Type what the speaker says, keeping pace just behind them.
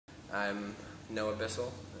I'm Noah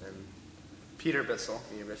Bissell. I'm Peter Bissell.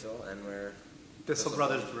 And we're Bissell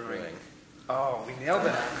Brothers Brewing. Oh, we nailed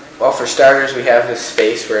it. Well, for starters, we have this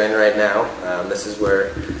space we're in right now. This is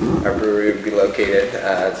where our brewery would be located.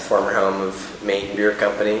 It's the former home of Maine Beer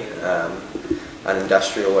Company on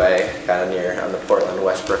Industrial Way, kind of near on the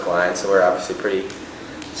Portland-Westbrook line. So we're obviously pretty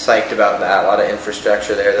psyched about that. A lot of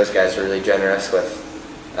infrastructure there. Those guys are really generous with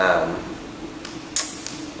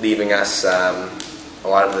leaving us a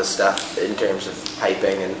lot of the stuff in terms of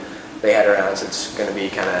piping, and they had around, so it's going to be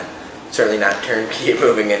kind of certainly not turnkey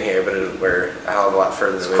moving in here, but we're a hell of a lot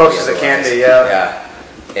further than as close as it can be, yeah.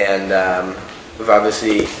 And we've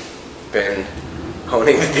obviously been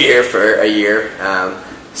honing the beer for a year,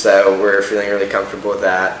 so we're feeling really comfortable with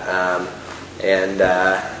that.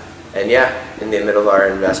 And yeah, in the middle of our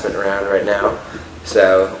investment round right now,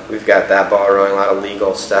 so we've got that ball rolling. A lot of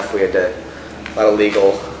legal stuff. A lot of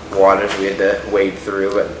legal waters we had to wade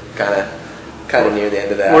through, but kind of near the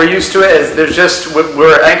end of that. We're used to it.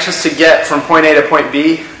 We're anxious to get from point A to point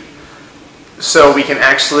B, so we can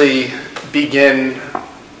actually begin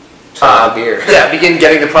beer. Yeah, begin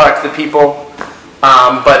getting the product to the people.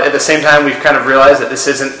 But at the same time, we've kind of realized that this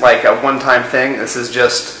isn't like a one-time thing. This is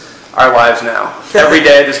just our lives now. Every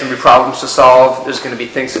day, there's going to be problems to solve. There's going to be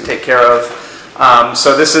things to take care of.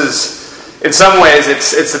 So this is, in some ways,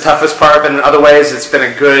 it's the toughest part, but in other ways, it's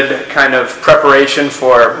been a good kind of preparation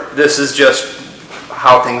for this is just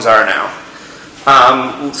how things are now.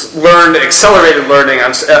 Accelerated learning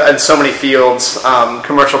in so many fields,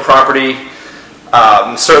 commercial property,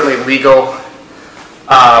 certainly legal,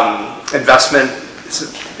 investment,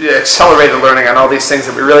 accelerated learning on all these things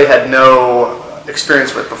that we really had no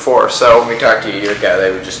experience with before. So when we talked to you a year ago, they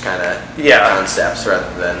were just kind of concepts rather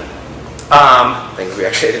than things we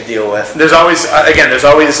actually had to deal with. There's always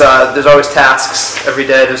tasks every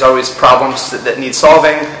day. There's always problems that need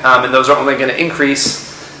solving, and those are only going to increase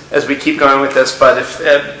as we keep going with this. But if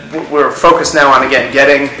we're focused now on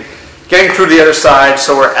getting through the other side,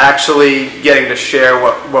 so we're actually getting to share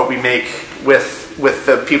what we make with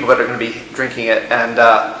the people that are going to be drinking it, and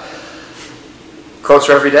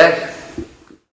closer every day.